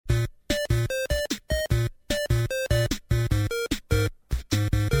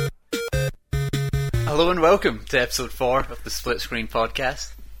Hello and welcome to episode 4 of the Split Screen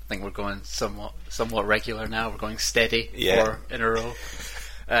Podcast. I think we're going somewhat regular now. We're going steady 4 in a row.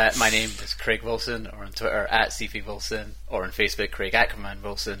 My name is Craig Wilson, or on Twitter at CP Wilson, or on Facebook Craig Ackerman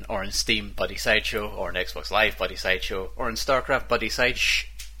Wilson, or on Steam Buddy Sideshow, or on Xbox Live Buddy Sideshow, or on StarCraft Buddy Sideshow,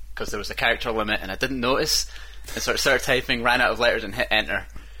 because there was a character limit and I didn't notice. And sort of started typing, ran out of letters and hit enter.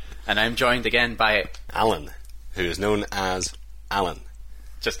 And I'm joined again by Alan, who is known as Alan.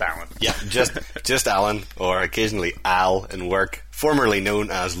 Just Alan. Yeah, just Alan, or occasionally Al in work, formerly known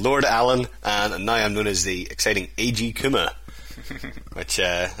as Lord Alan, and now I'm known as the exciting A.G. Kuma, which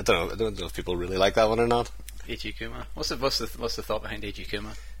I don't know if people really like that one or not. A.G. Kuma. What's the thought behind A.G.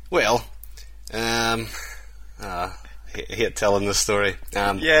 Kuma? Well, I hate telling this story.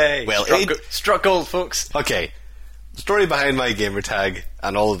 Yay! Well, struck gold, folks. Okay. The story behind my gamer tag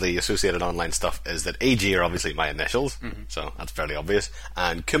and all of the associated online stuff is that AG are obviously my initials, so that's fairly obvious.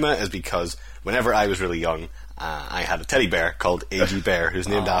 And Kuma is because whenever I was really young, I had a teddy bear called AG Bear, who's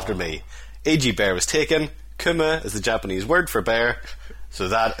named after me. AG Bear was taken. Kuma is the Japanese word for bear, so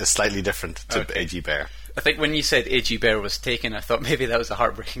that is slightly different to AG Bear. I think when you said A.G. Bear was taken, I thought maybe that was a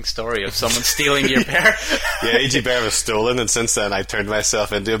heartbreaking story of someone stealing your bear. Yeah, A.G. Bear was stolen, and since then I turned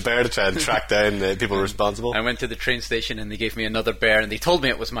myself into a bear to try and track down the people responsible. I went to the train station and they gave me another bear, and they told me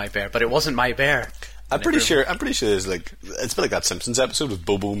it was my bear, but it wasn't my bear. I'm pretty sure there's it's been like that Simpsons episode with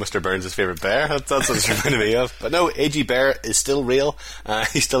Bobo, Mr. Burns' favourite bear. That's what it's reminding me of. But no, A.G. Bear is still real.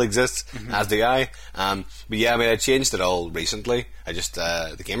 He still exists, as do I. But yeah, I mean, I changed it all recently. I just,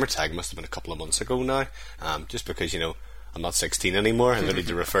 the gamer tag must have been a couple of months ago now. Just because, I'm not 16 anymore, and I need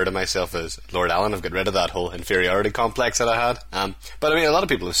to refer to myself as Lord Alan. I've got rid of that whole inferiority complex that I had. But I mean, a lot of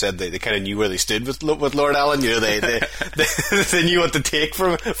people have said they kind of knew where they stood with Lord Alan. They knew what to take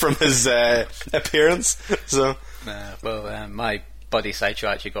from his appearance. So, my Buddy Sideshow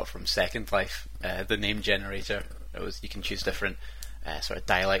actually got from Second Life, the name generator. You can choose different sort of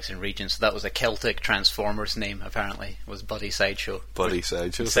dialects and regions. So that was a Celtic Transformers name. Apparently, was Buddy Sideshow. Buddy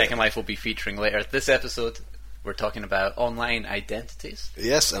Sideshow. Second Life will be featuring later. This episode, we're talking about online identities.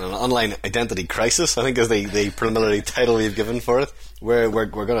 Yes, and an online identity crisis, I think, is the preliminary title we've given for it. We're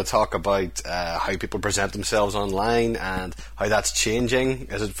going to talk about how people present themselves online and how that's changing.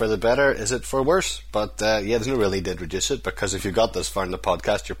 Is it for the better? Is it for worse? But there's no real need to introduce it, because if you got this far in the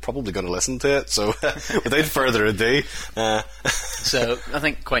podcast, you're probably going to listen to it. So without further ado... So I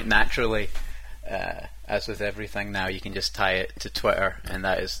think quite naturally, as with everything now, you can just tie it to Twitter, and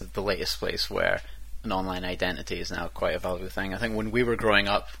that is the latest place where an online identity is now quite a valuable thing. I think when we were growing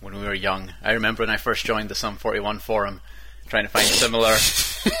up, when we were young, I remember when I first joined the Sum 41 forum, trying to find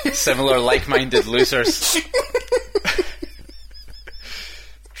similar like-minded losers.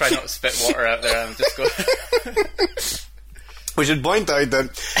 Try not to spit water out there. I'm just going. We should point out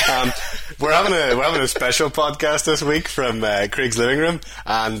that we're having a special podcast this week from Craig's living room,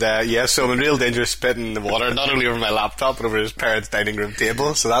 and so I'm in real danger of spitting the water not only over my laptop but over his parents' dining room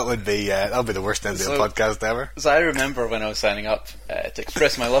table. So that'll be the worst end of the podcast ever. So I remember when I was signing up to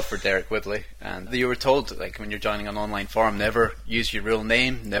express my love for Derek Whibley, and you were told, like, when you're joining an online forum, never use your real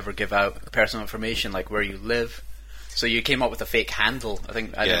name, never give out personal information like where you live. So you came up with a fake handle. I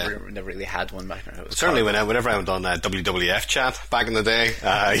think I never really had one back then. Certainly, whenever I went on WWF chat back in the day,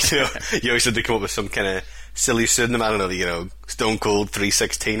 you always had to come up with some kind of silly pseudonym. I don't know, Stone Cold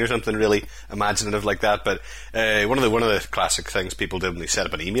 316 or something really imaginative like that. But one of the classic things people did when they set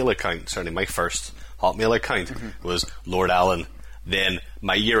up an email account, certainly my first Hotmail account, was Lord Alan, then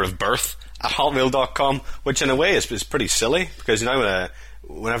my year of birth at hotmail.com, which in a way is pretty silly, because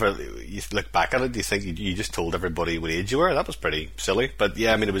whenever you look back at it, you think you just told everybody what age you were. That was pretty silly. But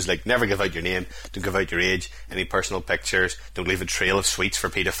yeah, I mean, it was like, never give out your name, don't give out your age, any personal pictures, don't leave a trail of sweets for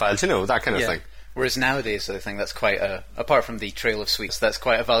paedophiles, that kind of thing. Whereas nowadays, I think that's quite apart from the trail of sweets, that's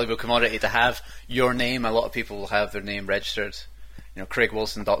quite a valuable commodity to have your name. A lot of people will have their name registered,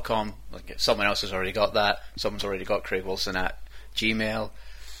 CraigWilson.com. Like, someone else has already got that. Someone's already got Craig Wilson at Gmail.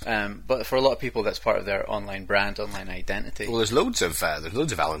 But for a lot of people, that's part of their online brand, online identity. Well, there's loads of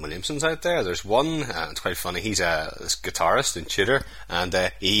Alan Williamsons out there. There's one, it's quite funny. He's this guitarist and tutor,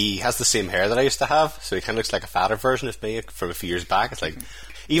 and he has the same hair that I used to have, so he kind of looks like a fatter version of me from a few years back. It's like,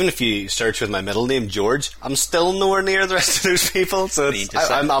 even if you search with my middle name, George, I'm still nowhere near the rest of those people, so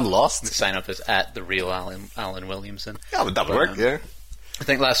I'm lost. Sign up as at the real Alan Williamson. Yeah, that would work, yeah. I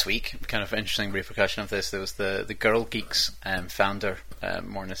think last week, kind of interesting repercussion of this, there was the Girl Geeks founder,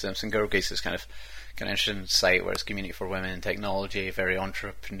 Morna Simpson. Girl Geeks is kind of interesting site where it's community for women in technology, very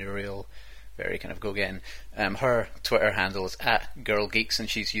entrepreneurial, very kind of go-getting. Her Twitter handle is at Girl Geeks, and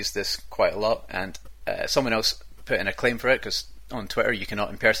she's used this quite a lot, and someone else put in a claim for it, because on Twitter you cannot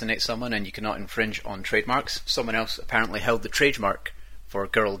impersonate someone and you cannot infringe on trademarks. Someone else apparently held the trademark for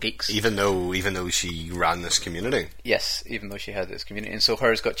Girl Geeks, even though she ran this community. Yes, even though she had this community, and so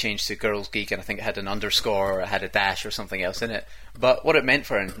hers got changed to Girls Geek, and I think it had an underscore or it had a dash or something else in it. But what it meant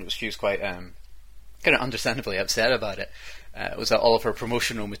for her, and she was quite kind of understandably upset about it, was that all of her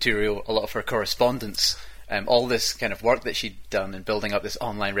promotional material, a lot of her correspondence, all this kind of work that she'd done in building up this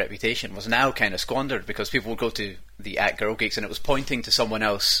online reputation was now kind of squandered because people would go to the @GirlGeeks and it was pointing to someone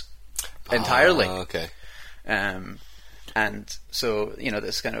else entirely. Okay. And so,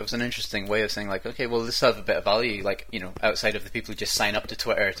 this kind of was an interesting way of saying, like, okay, well, this have a bit of value, like, outside of the people who just sign up to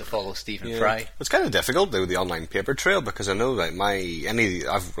Twitter to follow Stephen Fry. It's kind of difficult, though, the online paper trail, because I know that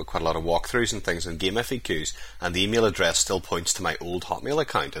I've got quite a lot of walkthroughs and things in game FAQs, and the email address still points to my old Hotmail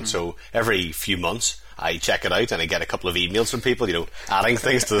account, and so every few months I check it out and I get a couple of emails from people, adding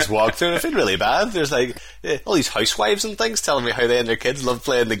things to this walkthrough, and I feel really bad. There's all these housewives and things telling me how they and their kids love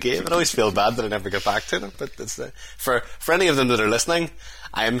playing the game. I always feel bad that I never get back to them, but it's for any of them that are listening,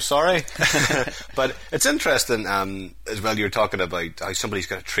 I am sorry. But it's interesting as well. You're talking about how somebody's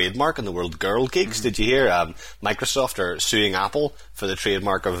got a trademark in the world, Girl Geeks. Did you hear Microsoft are suing Apple for the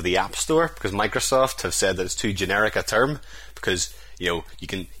trademark of the App Store because Microsoft have said that it's too generic a term, because you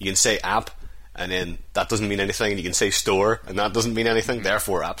can say app and then that doesn't mean anything, and you can say store and that doesn't mean anything,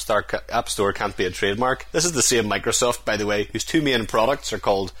 therefore App Store can't be a trademark. This is the same Microsoft, by the way, whose two main products are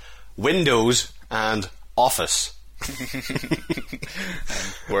called Windows and Office.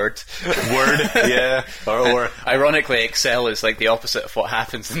 Word, yeah. Or ironically, Excel is like the opposite of what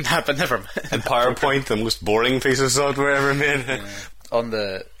happens in that, but never mind. And PowerPoint, the most boring piece of software ever made. Yeah. On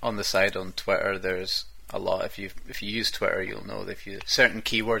the side on Twitter, there's a lot. If you use Twitter, you'll know that certain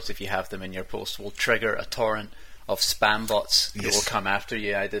keywords, if you have them in your post, will trigger a torrent of spam bots that will come after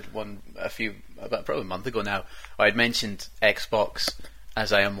you. I did one probably a month ago now. I'd mentioned Xbox,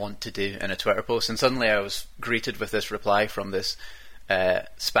 as I am wont to do, in a Twitter post, and suddenly I was greeted with this reply from this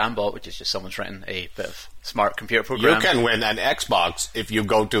spam bot, which is just someone's written a bit of smart computer program. You can win an Xbox if you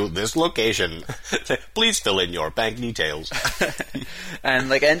go to this location. Please fill in your bank details.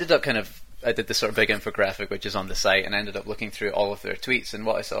 And I did this sort of big infographic which is on the site, and I ended up looking through all of their tweets, and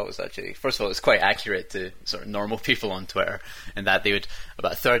what I saw was actually, first of all, it's quite accurate to sort of normal people on Twitter, in that they would,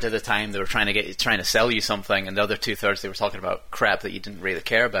 about a third of the time, they were trying to sell you something, and the other 2/3 they were talking about crap that you didn't really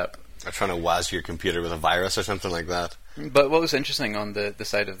care about. Or trying to waz your computer with a virus or something like that. But what was interesting on the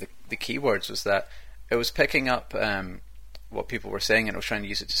side of the keywords was that it was picking up what people were saying, and it was trying to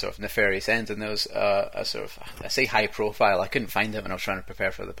use it to sort of nefarious ends, and there was a sort of, I say high profile, I couldn't find it when I was trying to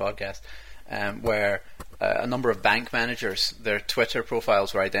prepare for the podcast, where a number of bank managers, their Twitter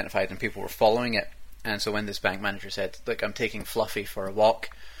profiles were identified and people were following it. And so when this bank manager said, look, I'm taking Fluffy for a walk,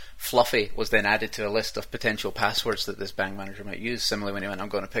 Fluffy was then added to a list of potential passwords that this bank manager might use. Similarly, when he went, I'm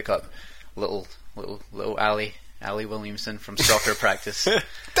going to pick up little Ali Williamson from soccer practice.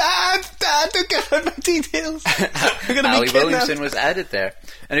 Dad, don't give out my details. Ali Williamson was added there.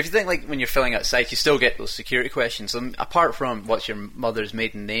 And if you think, like, when you're filling out sites, you still get those security questions. Apart from what's your mother's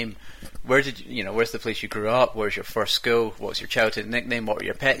maiden name, where's the place you grew up, where's your first school, what's your childhood nickname, what are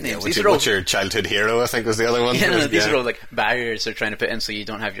your pet names? What's your childhood hero, I think was the other one. These are all like barriers they're trying to put in so you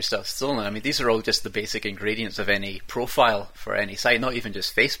don't have your stuff stolen. I mean, these are all just the basic ingredients of any profile for any site, not even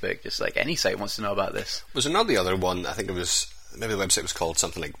just Facebook, just like any site wants to know about this. Was there not the other one? I think it was, maybe the website was called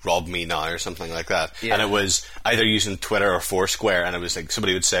something like Rob Me Now or something like that. Yeah. And it was either using Twitter or Foursquare, and it was like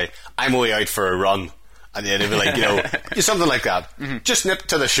somebody would say, I'm away out for a run. And then they'd be like, something like that. Mm-hmm. Just nip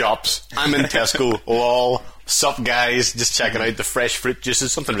to the shops. I'm in Tesco. Lol. Sup, guys? Just checking out the fresh fruit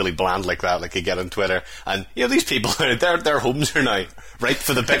juices. Something really bland like that, like you get on Twitter. And, these people, their homes are now ripe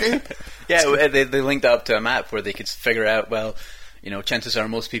for the picking. Yeah, they linked up to a map where they could figure out, well, chances are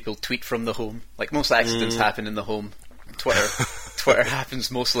most people tweet from the home. Like, most accidents happen in the home. Twitter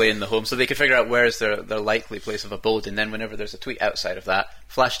happens mostly in the home. So they could figure out where's their likely place of abode. And then whenever there's a tweet outside of that,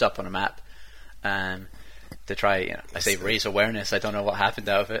 flashed up on a map. To try, I say raise awareness. I don't know what happened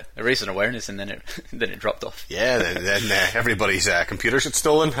out of it. I raised an awareness and then it dropped off. Yeah, then everybody's computers got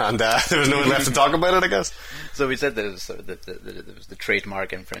stolen, and there was no one left to talk about it, I guess. So we said that it was the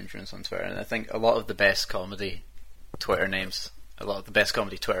trademark infringements on Twitter, and I think a lot of the best comedy Twitter names, a lot of the best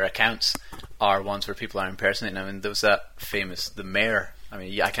comedy Twitter accounts are ones where people are impersonating them. And there was that famous The Mayor. I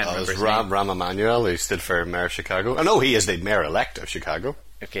mean, I can't remember his name. Rahm Emanuel, who stood for Mayor of Chicago. I know he is the mayor-elect of Chicago.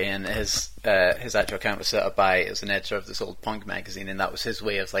 Okay, and his actual account was set up as an editor of this old punk magazine, and that was his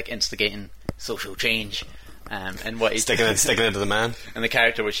way of like instigating social change. And what he's sticking it to the man. And the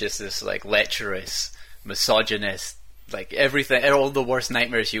character was just this like lecherous, misogynist, like everything, all the worst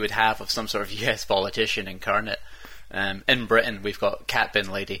nightmares you would have of some sort of US politician incarnate. In Britain, we've got Cat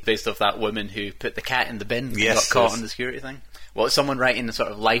Bin Lady, based off that woman who put the cat in the bin and got caught on the security thing. Well, it's someone writing the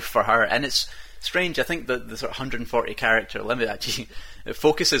sort of life for her, and it's strange. I think the sort of 140 character limit actually it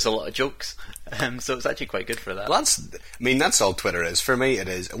focuses a lot of jokes, so it's actually quite good for that. Well, that's all Twitter is for me. It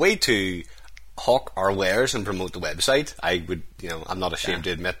is a way to hawk our wares and promote the website. I'm not ashamed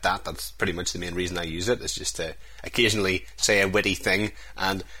to admit that. That's pretty much the main reason I use it. It's just to occasionally say a witty thing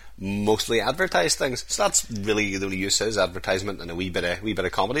and mostly advertise things. So that's really the only use is advertisement and a wee bit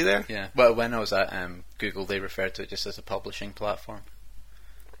of comedy there. Yeah. Well, when I was at Google, they referred to it just as a publishing platform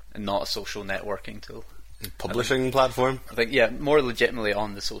and not a social networking tool. Publishing platform? I think, yeah, more legitimately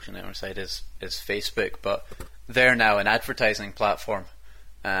on the social network side is Facebook, but they're now an advertising platform.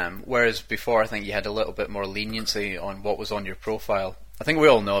 Whereas before, I think you had a little bit more leniency on what was on your profile. I think we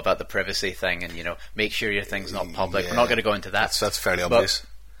all know about the privacy thing and, make sure your thing's not public. Yeah. We're not going to go into that. That's fairly obvious.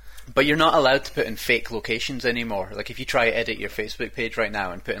 But you're not allowed to put in fake locations anymore. Like, if you try to edit your Facebook page right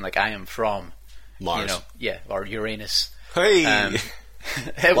now and put in, like, I am from Mars. Or Uranus. Hey!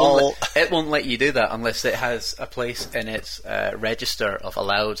 It won't let you do that unless it has a place in its register of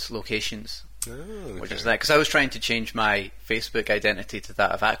allowed locations. Oh, okay. Which is that, because I was trying to change my Facebook identity to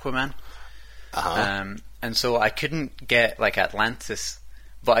that of Aquaman, and so I couldn't get like Atlantis,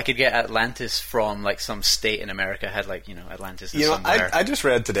 but I could get Atlantis from like some state in America had like Atlantis. Somewhere. I just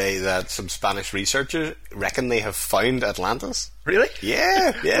read today that some Spanish researchers reckon they have found Atlantis. Really?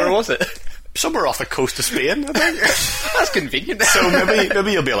 Yeah. Where was it? Somewhere off the coast of Spain, I think. That's convenient. So maybe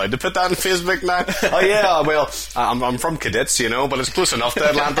you'll be allowed to put that on Facebook now. Oh yeah, well, I'm from Cadiz, but it's close enough to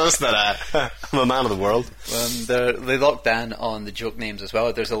Atlantis that I'm a man of the world. They locked down on the joke names as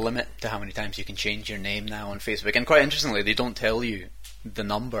well. There's a limit to how many times you can change your name now on Facebook, and quite interestingly, they don't tell you the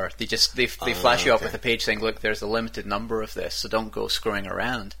number. They flash you up with a page saying, "Look, there's a limited number of this, so don't go screwing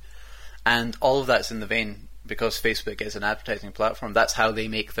around." And all of that's in the vein because Facebook is an advertising platform. That's how they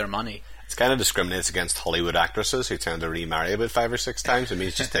make their money. It kind of discriminates against Hollywood actresses who tend to remarry about 5 or 6 times. I mean,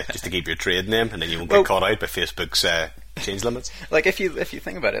 it's just to keep your trade name, and then you won't get caught out by Facebook's change limits. Like if you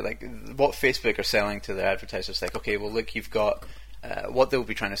think about it, like what Facebook are selling to their advertisers, like, okay, well look, you've got what they'll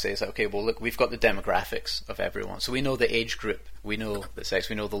be trying to say is that, okay, well look, we've got the demographics of everyone, so we know the age group, we know the sex,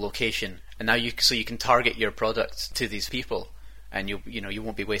 we know the location, and now you can target your products to these people. And you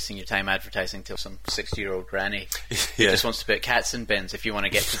won't be wasting your time advertising to some 60-year-old granny who just wants to put cats in bins. If you want to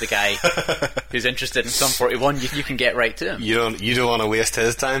get to the guy who's interested in some 41, you can get right to him. You don't want to waste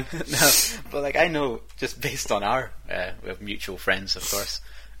his time. No, but like I know, just based on our we have mutual friends, of course.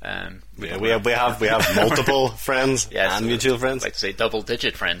 We have multiple friends and mutual friends. I'd like to say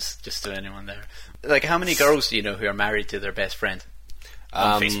double-digit friends, just to anyone there. Like, how many girls do you know who are married to their best friend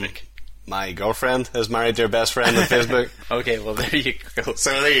on Facebook? My girlfriend is married to her best friend on Facebook. Okay, well there you go. So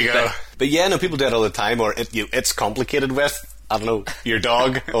there you go. But yeah, no, people do it all the time, or it's complicated with, I don't know, your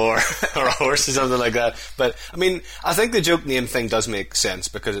dog or a horse or something like that. But I mean, I think the joke name thing does make sense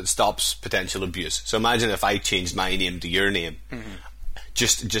because it stops potential abuse. So imagine if I changed my name to your name,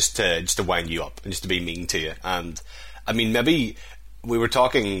 just to wind you up and just to be mean to you. And I mean, maybe we were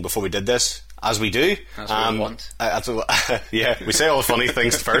talking before we did this. As we do. As we want. Yeah, we say all funny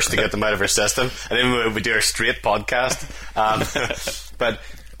things first to get them out of our system, and then we do our straight podcast. But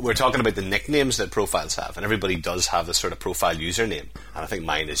we're talking about the nicknames that profiles have, and everybody does have this sort of profile username, and I think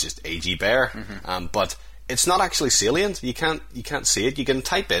mine is just AG Bear. But it's not actually salient. You can't see it. You can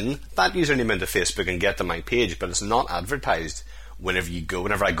type in that username into Facebook and get to my page, but it's not advertised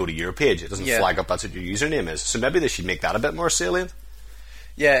whenever I go to your page. It doesn't flag up that's what your username is. So maybe they should make that a bit more salient.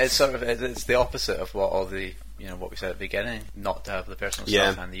 Yeah, it's the opposite of what all the what we said at the beginning, not to have the personal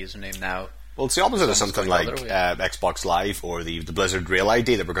stuff and the username now. Well, it's the opposite of something like Xbox Live or the Blizzard Real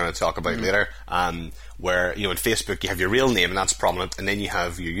ID that we're going to talk about later, where in Facebook you have your real name and that's prominent, and then you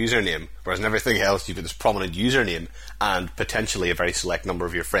have your username, whereas in everything else you've got this prominent username and potentially a very select number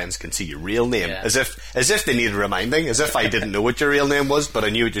of your friends can see your real name, as if they needed reminding, as if I didn't know what your real name was, but I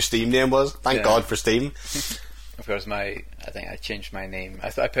knew what your Steam name was. Thank God for Steam. Of course, I think I changed my name. I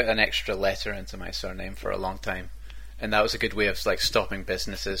put an extra letter into my surname for a long time, and that was a good way of like stopping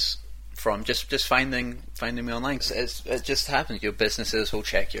businesses from just finding me online. It just happens. Your businesses will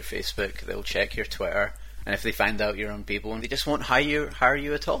check your Facebook, they'll check your Twitter, and if they find out you're on people, they just won't hire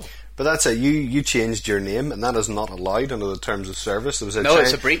you at all. But that's it. You changed your name, and that is not allowed under the terms of service. It's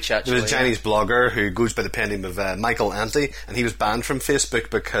a breach, actually. There was a Chinese blogger who goes by the pen name of Michael Anti, and he was banned from Facebook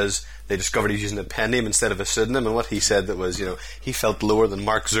because they discovered he was using a pen name instead of a pseudonym. And what he said that was, he felt lower than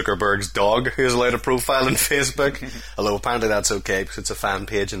Mark Zuckerberg's dog, who is allowed a profile on Facebook. Although apparently that's okay because it's a fan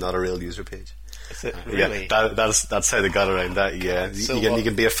page and not a real user page. Is it really? Yeah, that's how they got around that. Yeah, So you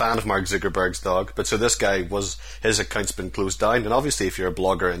can be a fan of Mark Zuckerberg's dog, but so this guy his account's been closed down, and obviously if you're a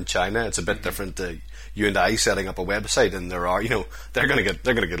blogger in China, it's a bit different to you and I setting up a website, and they're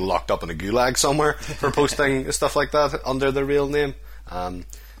gonna get locked up in a gulag somewhere for posting stuff like that under their real name.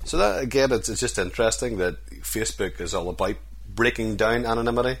 So that again, it's just interesting that Facebook is all about breaking down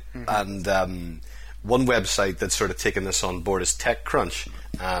anonymity, and one website that's sort of taken this on board is TechCrunch,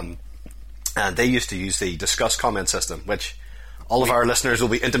 and they used to use the discuss comment system, which all of our listeners will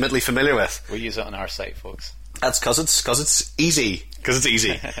be intimately familiar with. We use it on our site, folks. That's because it's easy.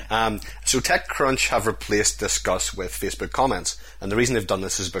 So TechCrunch have replaced Discuss with Facebook comments, and the reason they've done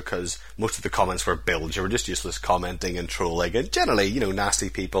this is because most of the comments were bilge. They were just useless commenting and trolling, and generally, nasty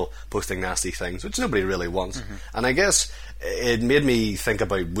people posting nasty things, which nobody really wants. And I guess it made me think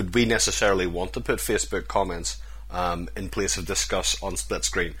about, would we necessarily want to put Facebook comments in place of Discuss on split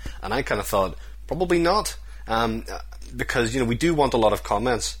screen? And I kind of thought, probably not. Because we do want a lot of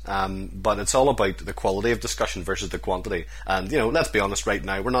comments, but it's all about the quality of discussion versus the quantity. And let's be honest, right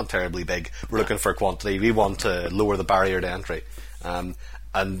now we're not terribly big. We're looking for quantity. We want to lower the barrier to entry.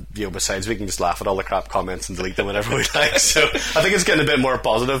 And besides, we can just laugh at all the crap comments and delete them whenever we like. So I think it's getting a bit more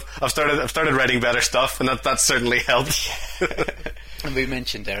positive. I've started writing better stuff, and that certainly helped. And we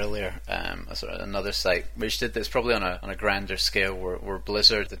mentioned earlier another site which did this probably on a grander scale, were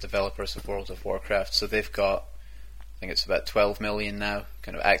Blizzard, the developers of World of Warcraft. So they've got, I think it's about 12 million now,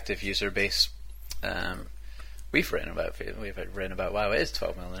 kind of active user base. We've written about wow, it is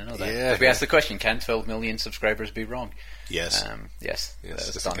 12 million. I know that. Yeah, we asked the question: can 12 million subscribers be wrong? Yes. Yes.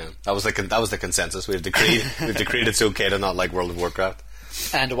 That was the consensus. We've decreed it's okay to not like World of Warcraft.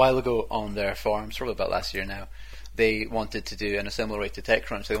 And a while ago on their forums, probably about last year now, they wanted to do, in a similar way to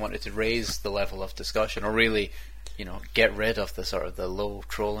TechCrunch, they wanted to raise the level of discussion, or really, get rid of the sort of the low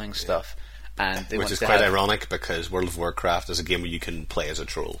trolling stuff. And which is quite ironic, because World of Warcraft is a game where you can play as a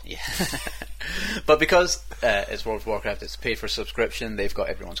troll. Yeah. But because it's World of Warcraft, it's paid for subscription, they've got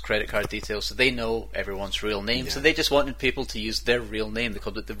everyone's credit card details, so they know everyone's real name. Yeah. So they just wanted people to use their real name. They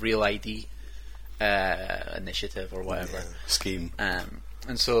called it the Real ID initiative or whatever. Scheme.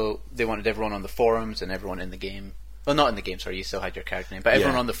 And so they wanted everyone on the forums and everyone in the game. Well, not in the game, sorry, you still had your character name. But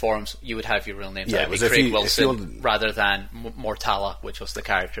everyone on the forums, you would have your real name. So it would be Craig Wilson rather than Mortala, which was the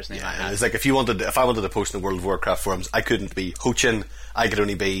character's name I had. It's like if I wanted to post in the World of Warcraft forums, I couldn't be Hochin, I could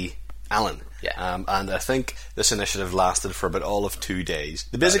only be Alan. Yeah. And I think this initiative lasted for about all of 2 days.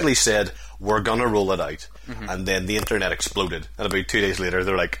 They basically said, we're going to roll it out. And then the internet exploded. And about 2 days later,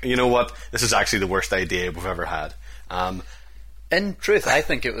 they're like, you know what? This is actually the worst idea we've ever had. In truth, I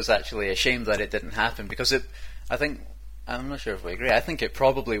think it was actually a shame that it didn't happen, because I'm not sure if we agree. I think it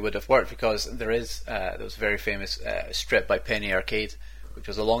probably would have worked, because there was very famous strip by Penny Arcade, which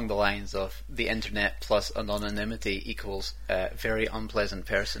was along the lines of the internet plus anonymity equals very unpleasant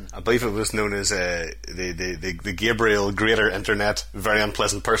person. I believe it was known as the Gabriel Greater Internet very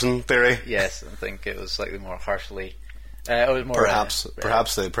unpleasant person theory. Yes, I think it was slightly more harshly. It was more perhaps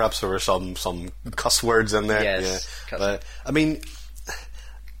there were some cuss words in there. Yes, yeah. But I mean,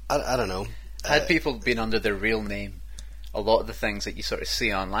 I don't know. Had people been under their real name, a lot of the things that you sort of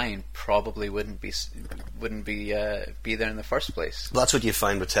see online probably wouldn't be there in the first place. Well, that's what you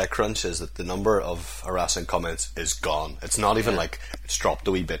find with TechCrunch, is that the number of harassing comments is gone. It's not even like it's dropped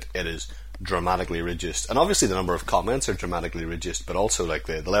a wee bit. It is dramatically reduced, and obviously the number of comments are dramatically reduced, but also like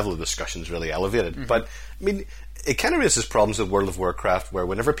the level of discussion is really elevated. But I mean, it kind of raises problems with World of Warcraft, where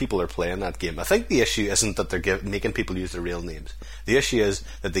whenever people are playing that game, I think the issue isn't that they're making people use their real names. The issue is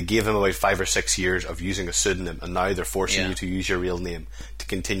that they gave them about 5 or 6 years of using a pseudonym, and now they're forcing you to use your real name to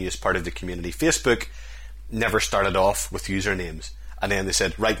continue as part of the community. Facebook never started off with usernames, and then they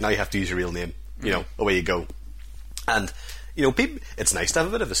said, right, now you have to use your real name. Away you go. And people, it's nice to have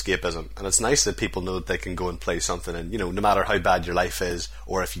a bit of escapism, and it's nice that people know that they can go and play something, and no matter how bad your life is,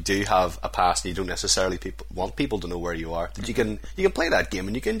 or if you do have a past and you don't necessarily want people to know where you are, that you can play that game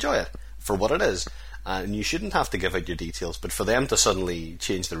and you can enjoy it for what it is, and you shouldn't have to give out your details. But for them to suddenly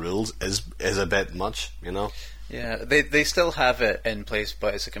change the rules is a bit much, Yeah, they still have it in place,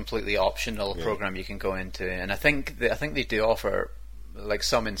 but it's a completely optional program you can go into, and I think they do offer like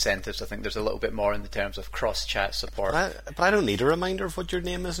some incentives. I think there's a little bit more in the terms of cross-chat support. But I don't need a reminder of what your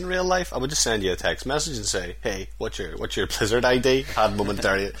name is in real life. I would just send you a text message and say, "Hey, what's your Blizzard ID?" Had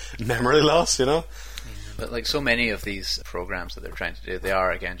momentary memory loss, Yeah, but like so many of these programs that they're trying to do, they are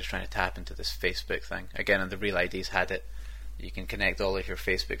again just trying to tap into this Facebook thing again, and the Real ID's had it. You can connect all of your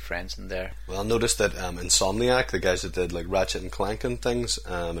Facebook friends in there. Well, notice that Insomniac, the guys that did like Ratchet and Clank and things,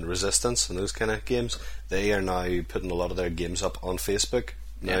 and Resistance and those kind of games, they are now putting a lot of their games up on Facebook.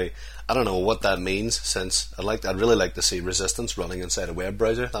 Now, I don't know what that means, since I'd really like to see Resistance running inside a web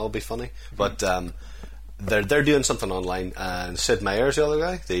browser. That would be funny. But they're doing something online, and Sid Meier's the other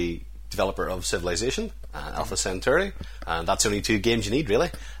guy, the developer of Civilization and Alpha Centauri, and that's only 2 games you need, really.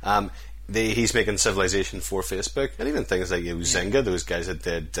 He's making Civilization for Facebook, and even things like Zynga, those guys that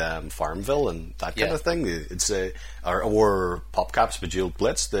did Farmville and that kind of thing. It's or PopCap's Bejeweled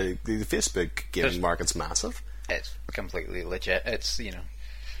Blitz. The Facebook gaming market's massive. It's completely legit. It's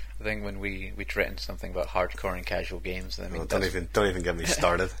I think when we threatened something about hardcore and casual games, I mean, don't even get me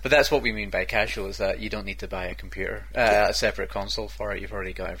started. But that's what we mean by casual, is that you don't need to buy a computer, a separate console for it. You've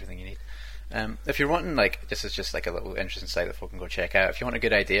already got everything you need. If you're wanting, this is just like a little interesting site that folk can go check out. If you want a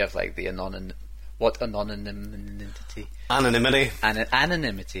good idea of like the anonymity.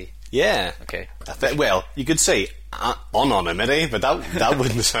 Yeah. Okay. Well, you could say anonymity, but that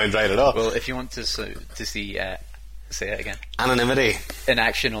wouldn't sound right at all. Well, if you want to see. Say it again. Anonymity in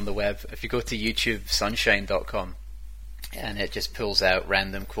action on the web. If you go to YouTubeSunshine.com, and it just pulls out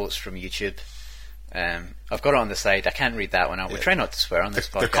random quotes from YouTube. I've got it on the side. I can't read that one out. We try not to swear on this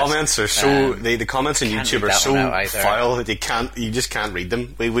podcast. The comments are so the comments on YouTube are so foul that you just can't read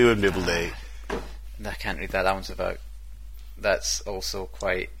them. We wouldn't be able to. I can't read that. That one's about. That's also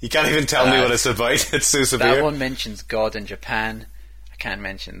quite. You can't even tell me what it's about. It's so severe. That one mentions God in Japan. I can't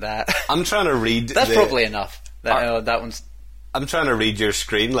mention that. I'm trying to read. That's probably enough. That one's. I'm trying to read your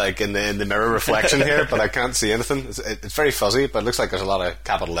screen, like in the mirror reflection here, but I can't see anything. It's very fuzzy, but it looks like there's a lot of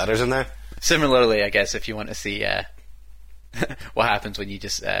capital letters in there. Similarly, I guess if you want to see what happens when you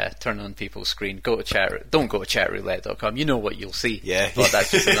just turn on people's screen, don't go to chatroulette.com. You know what you'll see. Yeah, but that's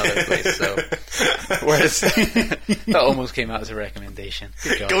just another place. So, whereas that almost came out as a recommendation.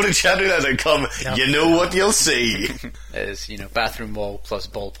 Go to chatroulette.com. Yep. You know what you'll see. It is, bathroom wall plus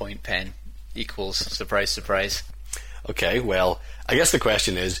ballpoint pen equals surprise, surprise. Okay, well, I guess the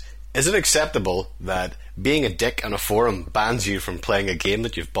question is it acceptable that being a dick on a forum bans you from playing a game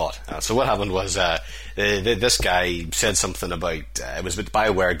that you've bought? So what happened was this guy said something about it was the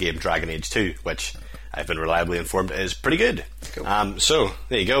BioWare game Dragon Age 2, which I've been reliably informed is pretty good. Cool. So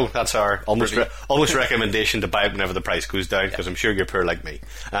there you go. That's our almost recommendation to buy it whenever the price goes down, because I'm sure you're poor like me.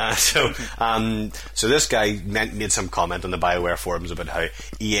 So this guy made some comment on the BioWare forums about how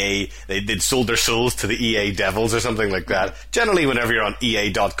EA they'd sold their souls to the EA devils or something like that. Generally, whenever you're on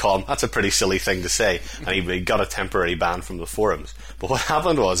EA.com, that's a pretty silly thing to say, and he got a temporary ban from the forums. But what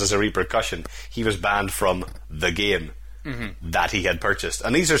happened was, as a repercussion, he was banned from the game. Mm-hmm. That he had purchased,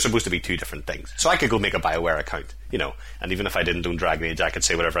 and these are supposed to be 2 different things. So I could go make a BioWare account, and even if I didn't own Dragon Age, I could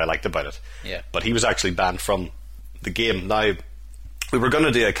say whatever I liked about it. Yeah. But he was actually banned from the game. Now, we were going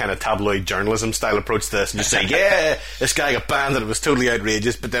to do a kind of tabloid journalism style approach to this and just say, yeah, this guy got banned and it was totally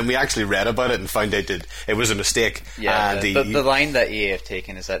outrageous, but then we actually read about it and found out that it was a mistake. Yeah, the line that EA have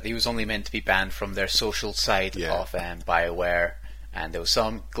taken is that he was only meant to be banned from their social side of BioWare, and there was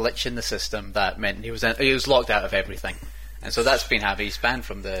some glitch in the system that meant he was locked out of everything. And so that's been happening. He's banned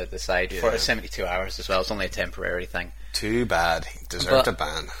from the side for 72 hours as well. It's only a temporary thing. Too bad. He deserved a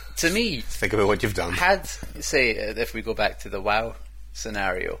ban. To me... Think about what you've done. If we go back to the WoW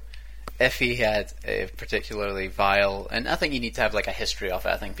scenario, if he had a particularly vile... And I think you need to have like a history of it.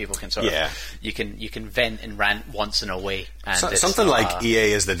 I think people can sort of... You can vent and rant once in a way. And something like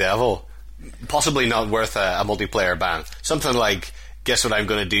EA is the devil. Possibly not worth a multiplayer ban. Something like, guess what I'm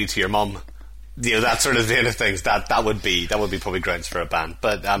going to do to your mum? That sort of things. That would be probably grounds for a ban.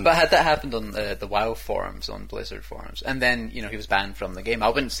 But had that happened on the WoW forums, on Blizzard forums, and then he was banned from the game, I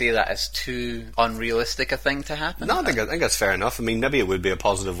wouldn't see that as too unrealistic a thing to happen. No, I think that's fair enough. I mean, maybe it would be a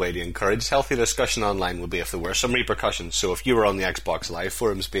positive way to encourage healthy discussion online. Would be if there were some repercussions. So if you were on the Xbox Live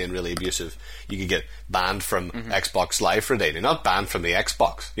forums being really abusive, you could get banned from Xbox Live for a day. Now, not banned from the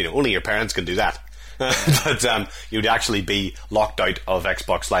Xbox. Only your parents can do that. But you'd actually be locked out of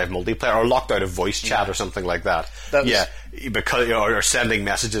Xbox Live multiplayer, or locked out of voice chat or something like that. Because or sending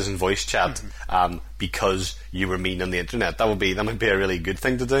messages in voice chat because you were mean on the internet. That might be a really good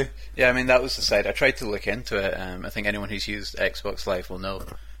thing to do. Yeah, I mean, that was the side. I tried to look into it. I think anyone who's used Xbox Live will know.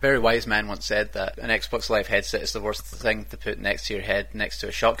 A very wise man once said that an Xbox Live headset is the worst thing to put next to your head, next to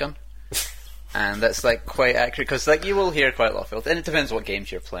a shotgun. And that's quite accurate, because you will hear quite a lot of filth, and it depends what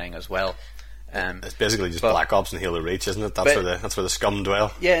games you're playing as well. It's basically just Black Ops and Halo Reach, isn't it? That's where the scum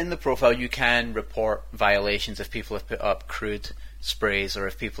dwell. Yeah, in the profile you can report violations if people have put up crude sprays, or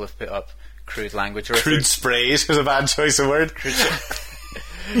if people have put up crude language. Or crude sprays is a bad choice of word.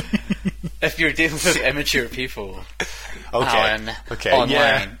 If you're dealing with immature people, online,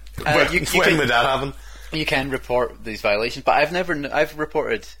 yeah. When would that happen? You can report these violations, but I've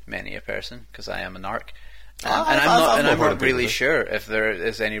reported many a person, because I am a narc. I'm not really sure if there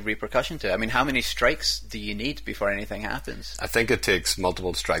is any repercussion to it. I mean, how many strikes do you need before anything happens? I think it takes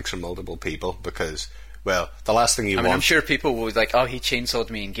multiple strikes from multiple people because, well, the last thing you want... I'm sure people will be like, oh, he chainsawed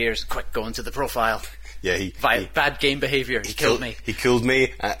me in Gears. Quick, go into the profile. Yeah, bad game behaviour. He killed me. He killed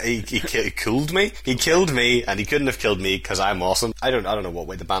me. He killed me. He killed me, and he couldn't have killed me because I'm awesome. I don't know what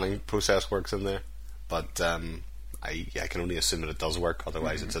way the banning process works in there, but I can only assume that it does work.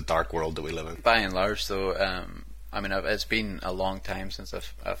 Otherwise, it's a dark world that we live in. By and large, though, I mean, it's been a long time since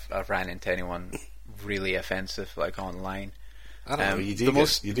I've ran into anyone really offensive like online. I don't know. You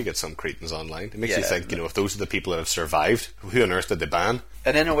do get some cretins online. It makes you think, if those are the people that have survived, who on earth did they ban?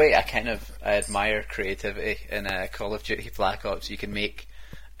 And in a way, I admire creativity in Call of Duty Black Ops. You can make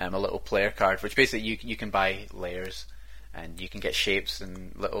a little player card, which basically you can buy layers, and you can get shapes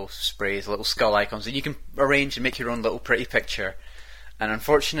and little sprays, little skull icons, and you can arrange and make your own little pretty picture. And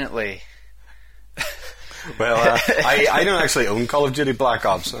unfortunately... Well, I don't actually own Call of Duty Black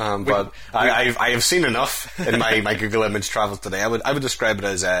Ops, but I have seen enough in my Google image travels today. I would describe it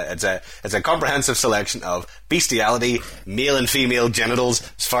as a comprehensive selection of bestiality, male and female genitals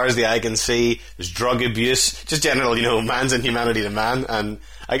as far as the eye can see. There's drug abuse, just general, man's inhumanity to man, and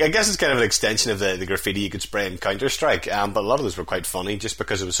I guess it's kind of an extension of the graffiti you could spray in Counter-Strike, but a lot of those were quite funny just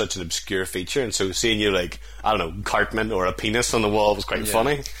because it was such an obscure feature, and so seeing you Cartman or a penis on the wall was quite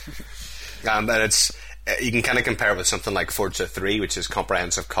funny. And you can kind of compare it with something like Forza 3, which is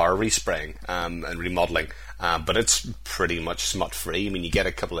comprehensive car respraying and remodeling, but it's pretty much smut-free. I mean, you get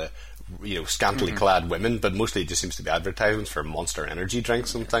a couple of scantily clad women, but mostly it just seems to be advertisements for Monster energy drinks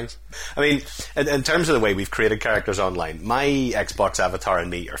sometimes. I mean, in terms of the way we've created characters online, my Xbox avatar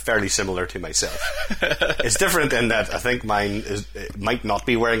and me are fairly similar to myself. It's different in that I think mine might not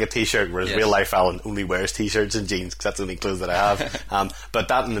be wearing a t-shirt, whereas real life Alan only wears t-shirts and jeans because that's the only clothes that I have. But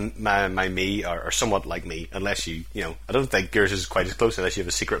that and my me are somewhat like me, unless I don't think yours is quite as close unless you have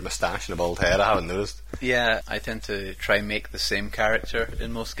a secret moustache and a bald head. I haven't noticed. Yeah, I tend to try and make the same character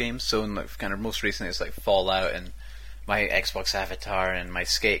in most games. So kind of most recently it's like Fallout, and my Xbox avatar and my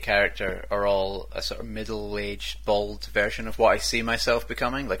Skate character are all a sort of middle-aged bald version of what I see myself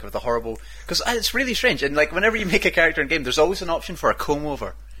becoming, like with a horrible, because it's really strange, and like whenever you make a character in game there's always an option for a comb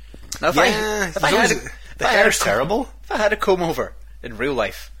over. Now the hair's terrible. If I had a comb over in real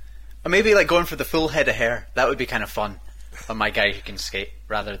life, or maybe like going for the full head of hair, that would be kind of fun on my guy who can skate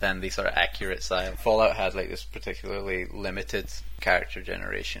rather than the sort of accurate style. Fallout had like this particularly limited character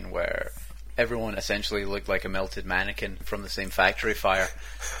generation where everyone essentially looked like a melted mannequin from the same factory fire,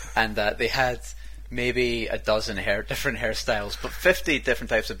 and that they had maybe a dozen different hairstyles, but 50 different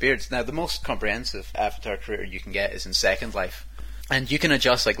types of beards. Now, the most comprehensive avatar creator you can get is in Second Life, and you can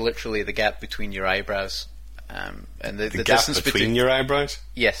adjust like literally the gap between your eyebrows, and the gap distance between your eyebrows.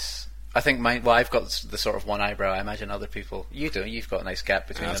 Yes. I think I've got the sort of one eyebrow. I imagine other people, you've got a nice gap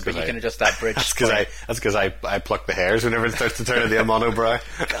between them, but you can adjust that bridge. That's because I pluck the hairs whenever it starts to turn into a monobrow.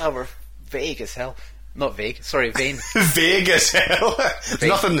 God, we're vague as hell. Not vague, sorry, vain. Vague as hell.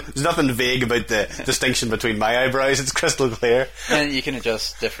 There's nothing vague about the distinction between my eyebrows. It's crystal clear. And you can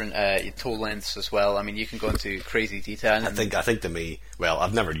adjust different toe lengths as well. I mean, you can go into crazy detail. I think to me, well,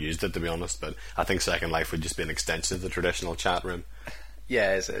 I've never used it to be honest, but I think Second Life would just be an extension of the traditional chat room.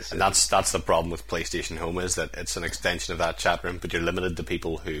 Yeah, it is. And that's the problem with PlayStation Home, is that it's an extension of that chat room, but you're limited to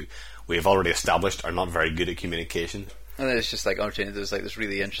people who we have already established are not very good at communication. And it's just like, there's like this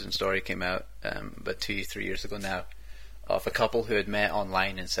really interesting story came out about 2-3 years ago now of a couple who had met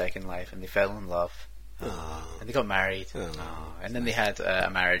online in Second Life, and they fell in love. And they got married. And then they had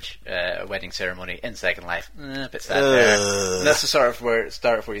a wedding ceremony in Second Life. A bit sad there. And that's the start of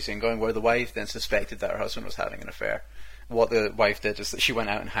where you're seeing going, where the wife then suspected that her husband was having an affair. What the wife did is that she went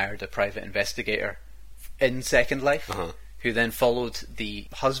out and hired a private investigator in Second Life, who then followed the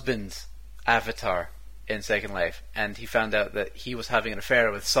husband's avatar in Second Life, and he found out that he was having an affair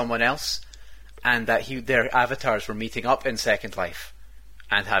with someone else, and that their avatars were meeting up in Second Life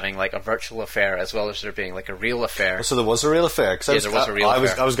and having like a virtual affair as well as there being like a real affair. So there was a real affair? There was a real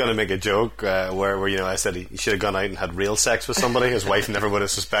affair. I was going to make a joke where I said he should have gone out and had real sex with somebody. His wife never would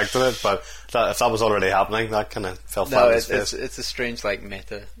have suspected it, but if that was already happening, that kind of fell flat on his face. It's a strange like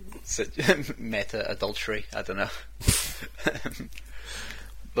meta adultery. I don't know.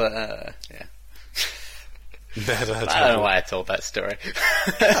 But yeah. I don't know why I told that story.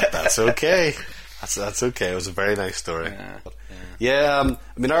 That's okay. That's okay. It was a very nice story. Yeah,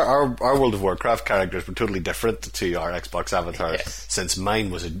 I mean, our World of Warcraft characters were totally different to our Xbox avatars, since mine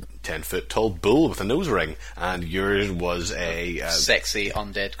was a 10-foot tall bull with a nose ring, and yours was a sexy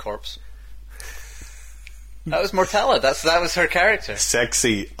undead corpse. That was Mortella. That was her character.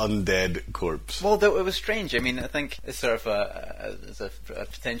 Sexy undead corpse. Well, it was strange. I mean, I think it's sort of a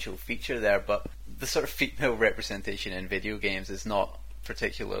potential feature there, but the sort of female representation in video games is not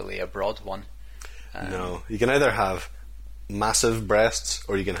particularly a broad one. No, you can either have massive breasts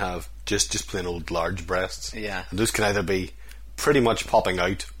or you can have just plain old large breasts. Yeah, and those can either be pretty much popping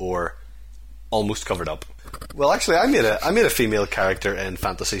out or almost covered up. Well, actually, I made a female character in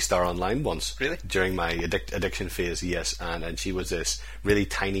Phantasy Star Online once. Really? During my addiction phase, yes, and she was this really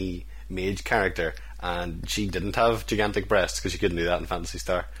tiny mage character, and she didn't have gigantic breasts because you couldn't do that in Phantasy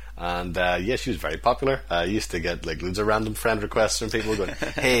Star. And she was very popular. I used to get like loads of random friend requests from people going,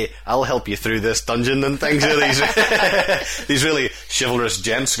 "Hey, I'll help you through this dungeon," and things. These really chivalrous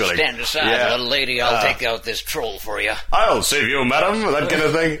gents going, "Stand aside, little lady. I'll take out this troll for you. I'll save you, madam," that kind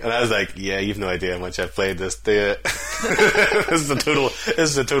of thing. And I was like, "Yeah, you've no idea how much I've played this. This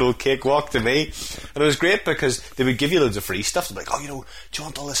is a total cakewalk to me." And it was great because they would give you loads of free stuff. They'd be like, "Oh, do you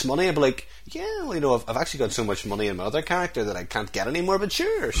want all this money?" I'd be like, "Yeah, well, I've actually got so much money in my other character that I can't get anymore. But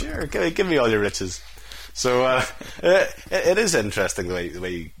sure, give me all your riches." So it is interesting the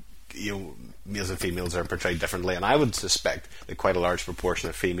way males and females are portrayed differently, and I would suspect that quite a large proportion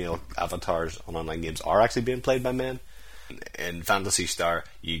of female avatars on online games are actually being played by men. In Phantasy Star,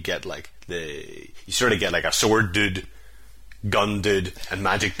 you sort of get like a sword dude, gun dude, and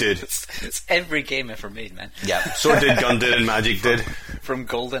magic dude. It's every game ever made, man. Yeah, sword dude, gun dude, and magic dude. From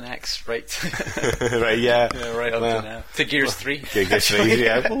Golden Axe, right? Right, yeah. Right up to now. To Gears 3. Gears 3,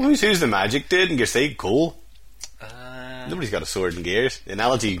 yeah. Well, who's the magic dude in Gears 3? Cole. Nobody's got a sword in Gears. The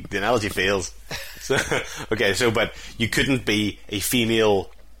analogy fails. But you couldn't be a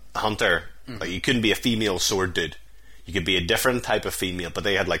female hunter. Like, you couldn't be a female sword dude. You could be a different type of female, but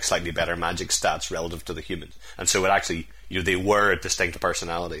they had like slightly better magic stats relative to the humans. And so it actually, they were distinct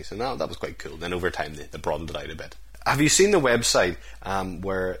personalities. And that was quite cool. Then over time, they broadened it out a bit. Have you seen the website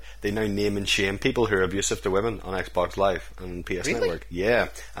where they now name and shame people who are abusive to women on Xbox Live and PS Really? Network? Yeah.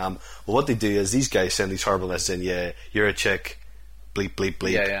 Well, what they do is these guys send these horrible messages in, "Yeah, you're a chick, bleep, bleep,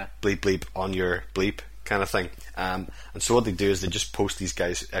 bleep, bleep, bleep, on your bleep," kind of thing. And so what they do is they just post these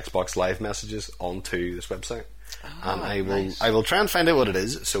guys' Xbox Live messages onto this website. And I will try and find out what it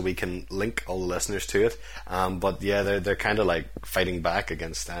is so we can link all the listeners to it. But yeah, they're kind of like fighting back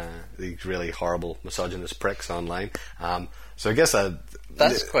against these really horrible misogynist pricks online. So I guess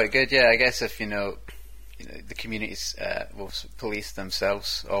that's quite good. Yeah, I guess if the communities will police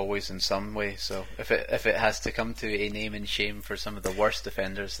themselves always in some way. So if it has to come to a name and shame for some of the worst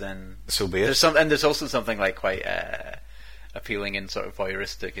offenders, then so be it. There's also something like quite appealing and sort of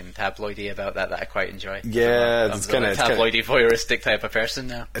voyeuristic and tabloidy about that I quite enjoy. Yeah, it's kind of tabloidy, voyeuristic type of person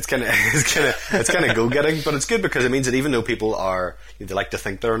now. It's kind of go getting, but it's good because it means that even though people are, they like to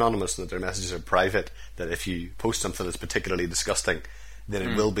think they're anonymous and that their messages are private, that if you post something that's particularly disgusting, then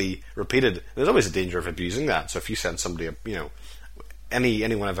it will be repeated. There's always a danger of abusing that. So if you send somebody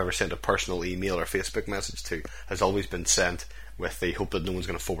anyone I've ever sent a personal email or Facebook message to has always been sent with the hope that no one's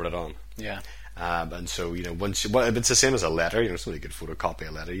going to forward it on. Yeah. And so it's the same as a letter. Somebody could photocopy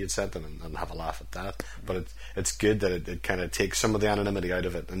a letter you'd sent them and have a laugh at that. But it's good that it kind of takes some of the anonymity out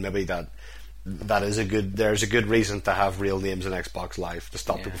of it, and maybe there's a good reason to have real names in Xbox Live to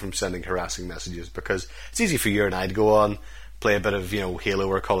stop people from sending harassing messages, because it's easy for you and I to go on, play a bit of Halo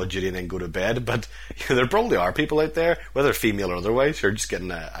or Call of Duty and then go to bed, but there probably are people out there, whether female or otherwise, who are just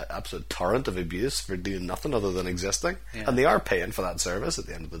getting an absolute torrent of abuse for doing nothing other than existing, and they are paying for that service at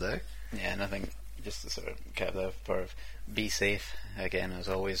the end of the day. Yeah, and I think just to sort of get the part of be safe again, as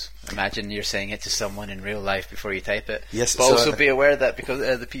always. Imagine you're saying it to someone in real life before you type it. Yes, but also be aware that because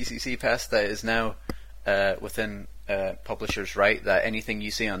the PCC passed that is now within publishers' right that anything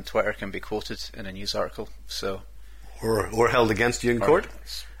you say on Twitter can be quoted in a news article. So or held against you in court.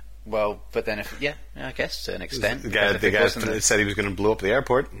 Well, but then I guess to an extent. The guy said he was going to blow up the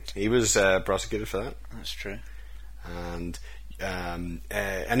airport. He was prosecuted for that. That's true. And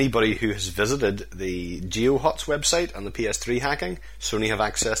anybody who has visited the GeoHots website and the PS3 hacking, Sony have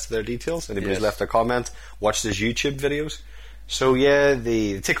access to their details. Anybody who's left a comment, watched his YouTube videos. So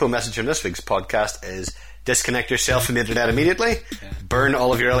the take-home message from this week's podcast is: disconnect yourself from the internet immediately, burn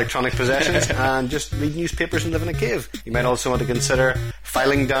all of your electronic possessions, and just read newspapers and live in a cave. You might also want to consider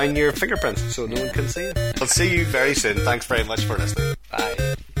filing down your fingerprints so no one can see it. I'll see you very soon. Thanks very much for listening. Bye.